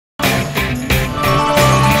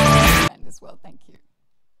as well. Thank you.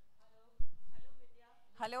 Hello, Vidya.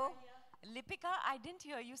 Hello, Lipika, I didn't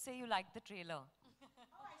hear you say you liked the trailer. Oh, I said. Sorry,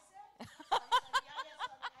 sorry. Yeah, yeah, sorry.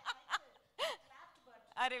 I clapped, but.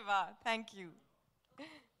 Arey wah, thank you. You know,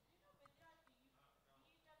 Vidya, be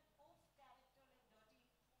it an off character like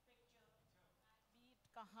Dirty Picture, be it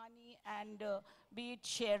Kahani and be it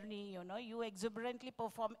Sherni, you know, you exuberantly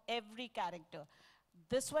perform every character.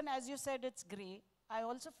 This one, as you said, it's grey. I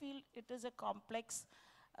also feel it is a complex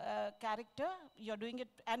character. You're doing it,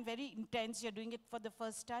 and very intense. You're doing it for the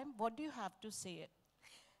first time. What do you have to say?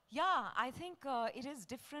 Yeah, I think it is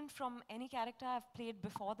different from any character I've played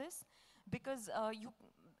before this because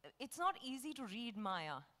it's not easy to read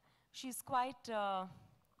Maya. She's quite,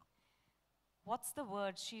 what's the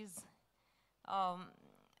word? Um,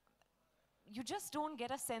 you just don't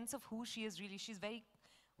get a sense of who she is really. She's very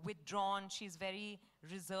withdrawn, she's very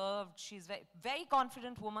reserved, she's very, very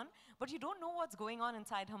confident woman, but you don't know what's going on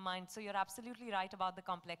inside her mind. So you're absolutely right about the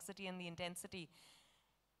complexity and the intensity.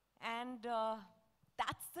 And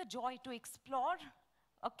that's the joy, to explore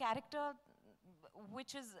a character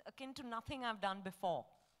which is akin to nothing I've done before.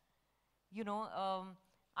 You know,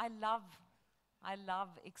 I love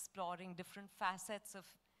exploring different facets of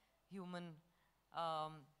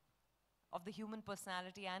of the human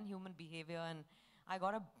personality and human behavior, and I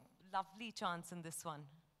got a lovely chance in this one.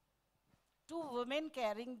 Two women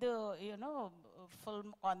carrying the, you know,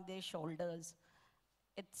 film on their shoulders.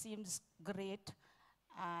 It seems great.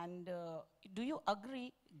 And do you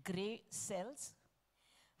agree, grey sells?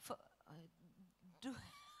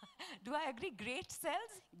 Do I agree, great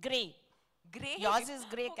sells? Grey. Grey? Yours is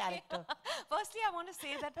grey character. Firstly, I want to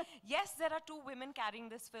say that, yes, there are two women carrying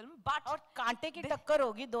this film, but... और कांटे की टक्कर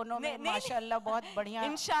होगी दोनों में, माशाल्लाह, बहुत बढ़िया.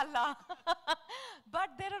 Inshallah. But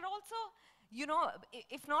there are also, you know,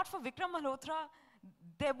 if not for Vikram Malhotra,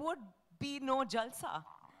 there would be no Jalsa.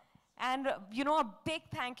 And, you know, a big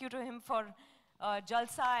thank you to him for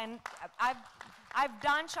Jalsa. And I've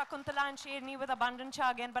done Shakuntala and Sherni with Abundant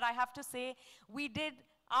Shah again, but I have to say, we did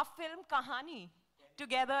our film Kahani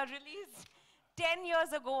together, released 10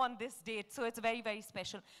 years ago on this date, so it's very, very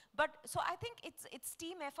special. But, so I think it's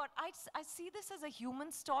team effort. I see this as a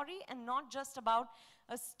human story and not just about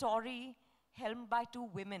a story helmed by two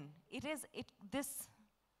women. You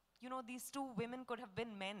know, these two women could have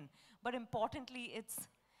been men, but importantly,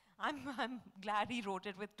 I'm glad he wrote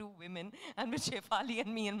it with two women and with Shefali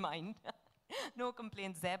and me in mind. No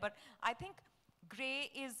complaints there, but I think grey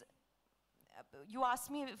is, you asked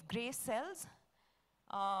me if grey sells.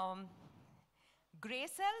 Grey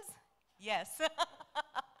cells? Yes.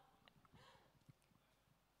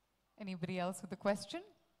 Anybody else with a question?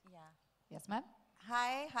 Yeah. Yes, ma'am.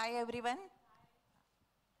 Hi everyone.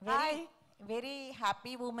 Hi. Very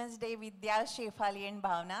happy Women's Day, Vidya, Shefali and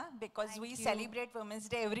Bhavna, because we celebrate Women's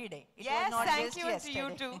Day every day. It was not thank you, and to you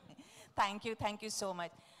too. Thank you so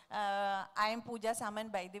much. I am Pooja Saman,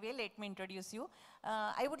 by the way, let me introduce you.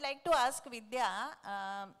 I would like to ask Vidya,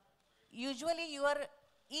 usually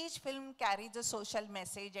each film carries a social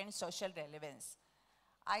message and social relevance.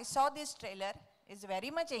 I saw this trailer, it's very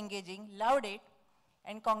much engaging, loved it,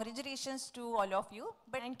 and congratulations to all of you.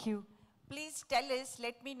 But thank you. Please tell us,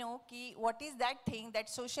 let me know, what is that thing, that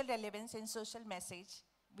social relevance and social message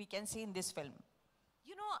we can see in this film?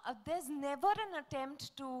 You know, there's never an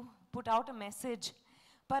attempt to put out a message.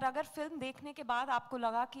 पर अगर film देखने के बाद आपको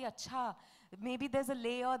लगा कि अच्छा, maybe there's a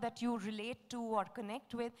layer that you relate to or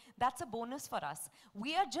connect with, that's a bonus for us.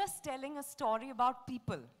 We are just telling a story about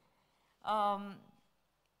people.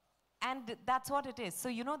 And that's what it is. So,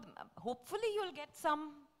 you know, hopefully you'll get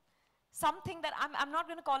something that, I'm not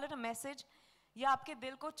going to call it a message, ये आपके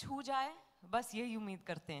दिल को छू जाए, बस यही उम्मीद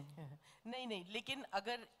करते हैं. नहीं, लेकिन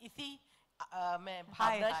अगर इसी, मैं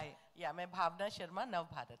भावना शर्मा, नव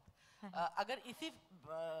भारत. अगर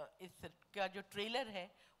इस का जो ट्रेलर है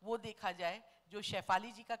वो देखा जाए, जो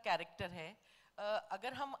शेफाली जी का कैरेक्टर है,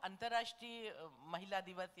 अगर हम अंतर्राष्ट्रीय महिला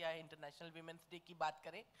दिवस या इंटरनेशनल वीमेंस डे की बात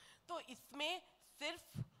करें, तो इसमें सिर्फ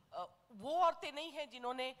वो औरतें नहीं हैं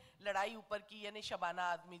जिन्होंने लड़ाई ऊपर की, यानी शबाना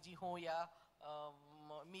आजमी जी हों या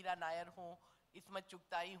मीरा नायर हों, इस्मत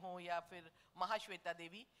चुगताई हों या फिर महाश्वेता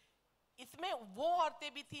देवी. इसमें वो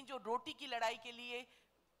औरतें भी थीं जो रोटी की लड़ाई के लिए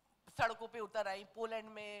सड़कों पे उतर आई. पोलैंड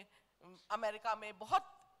में, अमेरिका में बहुत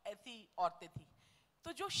ऐसी औरतें थी.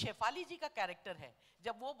 तो जो शेफाली जी का कैरेक्टर है,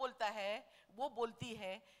 जब वो बोलती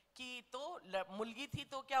है कि तो मुलगी थी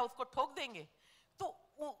तो क्या उसको ठोक देंगे, तो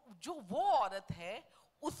जो वो औरत है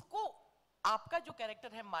उसको, आपका जो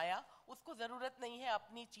कैरेक्टर है माया, उसको जरूरत नहीं है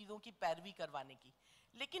अपनी चीजों की पैरवी करवाने की.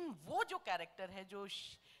 लेकिन वो जो कैरेक्टर है जो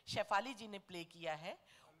शेफाली जी ने प्ले किया है,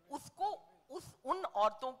 उसको उन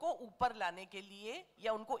औरतों को ऊपर लाने के लिए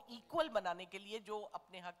या उनको इक्वल बनाने के लिए जो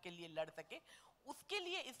अपने हक के लिए लड़ सके, उसके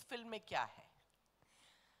लिए इस फिल्म में क्या है?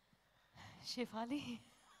 शेफाली,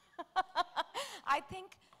 आई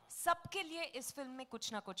थिंक सबके लिए इस फिल्म में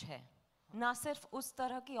कुछ ना कुछ है, ना सिर्फ उस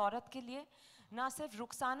तरह की औरत के लिए, ना सिर्फ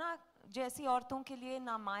रुखसाना जैसी औरतों के लिए,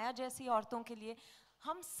 ना माया जैसी औरतों के लिए,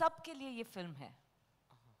 हम सब के लिए ये फिल्म है।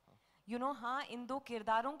 हाँ, इन दो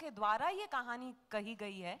किरदारों के द्वारा ये कहानी कही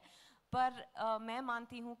गई है, पर मैं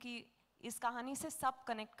मानती हूँ कि इस कहानी से सब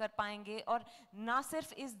कनेक्ट कर पाएंगे, और ना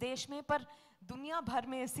सिर्फ इस देश में पर दुनिया भर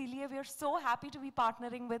में। इसीलिए we are so happy to be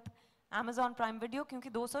partnering with Amazon Prime Video, क्योंकि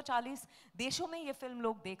 240 देशों में ये फिल्म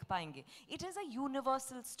लोग देख पाएंगे। It is a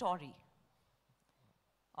universal story,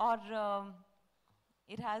 और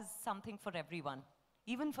it has something for everyone,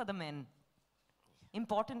 even for the men,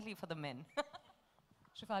 importantly for the men.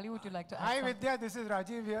 Shefali, would you like to add Hi something? Vidya, this is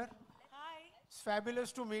Rajiv here. Hi. It's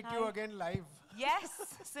fabulous to meet you Hi. again live. Yes,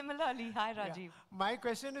 similarly. Hi, Yeah. Rajiv. My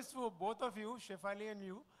question is for both of you, Shefali and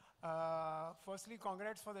you. Firstly,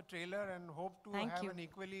 congrats for the trailer and hope to Thank have you. an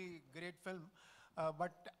equally great film.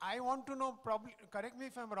 But I want to know, probably, correct me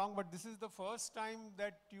if I'm wrong, but this is the first time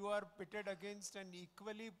that you are pitted against an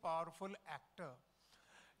equally powerful actor,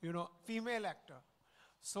 female actor.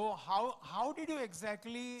 So how did you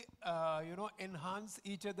exactly, enhance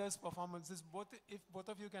each other's performances, if both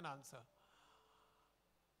of you can answer?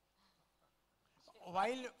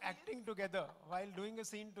 While acting together, while doing a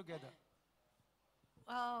scene together.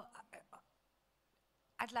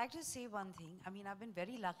 I'd like to say one thing. I mean, I've been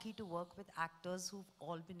very lucky to work with actors who've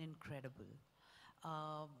all been incredible.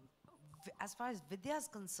 As far as Vidya is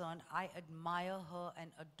concerned, I admire her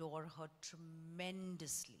and adore her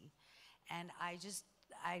tremendously. And I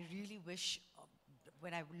really wish,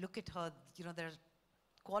 when I look at her, there are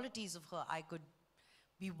qualities of her I could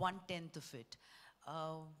be 1/10 of it.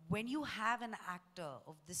 When you have an actor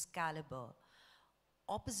of this caliber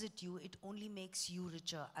opposite you, it only makes you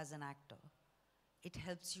richer as an actor. It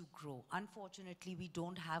helps you grow. Unfortunately, we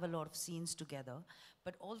don't have a lot of scenes together,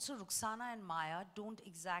 but also Ruxana and Maya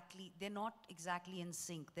they're not exactly in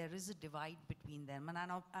sync. There is a divide between them, and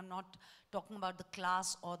I'm not talking about the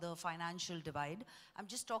class or the financial divide. I'm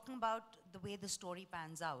just talking about the way the story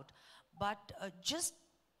pans out. But just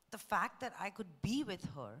the fact that I could be with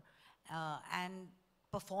her and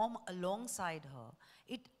perform alongside her,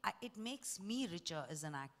 it makes me richer as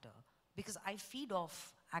an actor, because I feed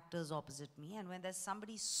off actors opposite me, and when there's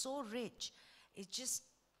somebody so rich, it just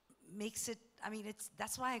makes it,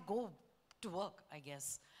 that's why I go to work, I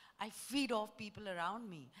guess. I feed off people around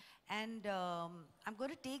me. And I'm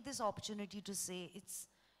going to take this opportunity to say,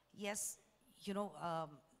 yes,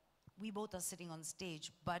 we both are sitting on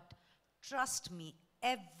stage, but trust me,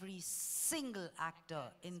 every single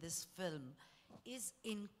actor in this film is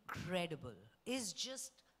incredible, is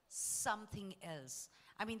just something else.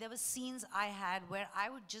 I mean, there were scenes I had where I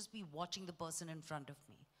would just be watching the person in front of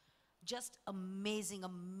me. Just amazing,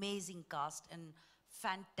 amazing cast and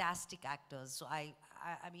fantastic actors. So I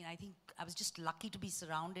think I was just lucky to be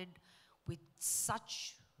surrounded with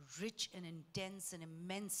such rich and intense and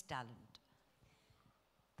immense talent.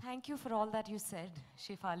 Thank you for all that you said,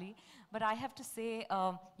 Shefali. But I have to say,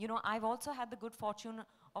 I've also had the good fortune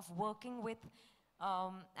of working with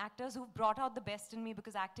actors who've brought out the best in me,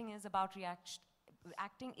 because acting is about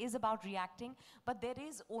reacting, but there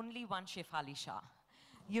is only one Shefali Shah,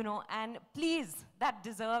 and please, that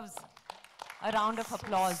deserves a round of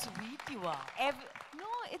applause. Sweet you are.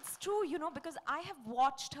 No, it's true, because I have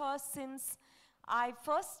watched her since I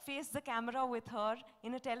first faced the camera with her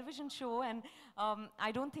in a television show, and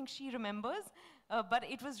I don't think she remembers, but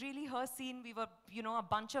it was really her scene. We were, a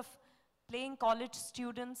bunch of playing college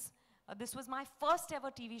students. This was my first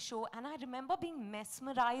ever TV show, and I remember being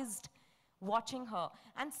mesmerized watching her.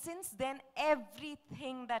 And since then,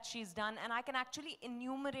 everything that she's done, and I can actually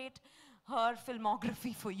enumerate her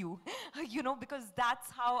filmography for you, because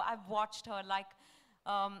that's how I've watched her. Like,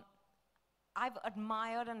 I've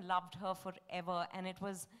admired and loved her forever, and it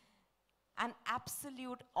was an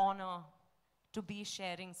absolute honor to be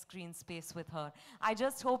sharing screen space with her. I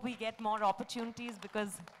just hope we get more opportunities,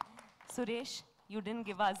 because Suresh, you didn't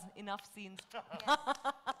give us enough scenes. Yes.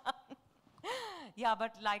 Yeah,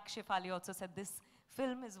 but like Shefali also said, this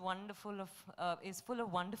film is is full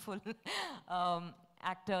of wonderful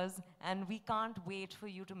actors, and we can't wait for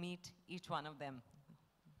you to meet each one of them.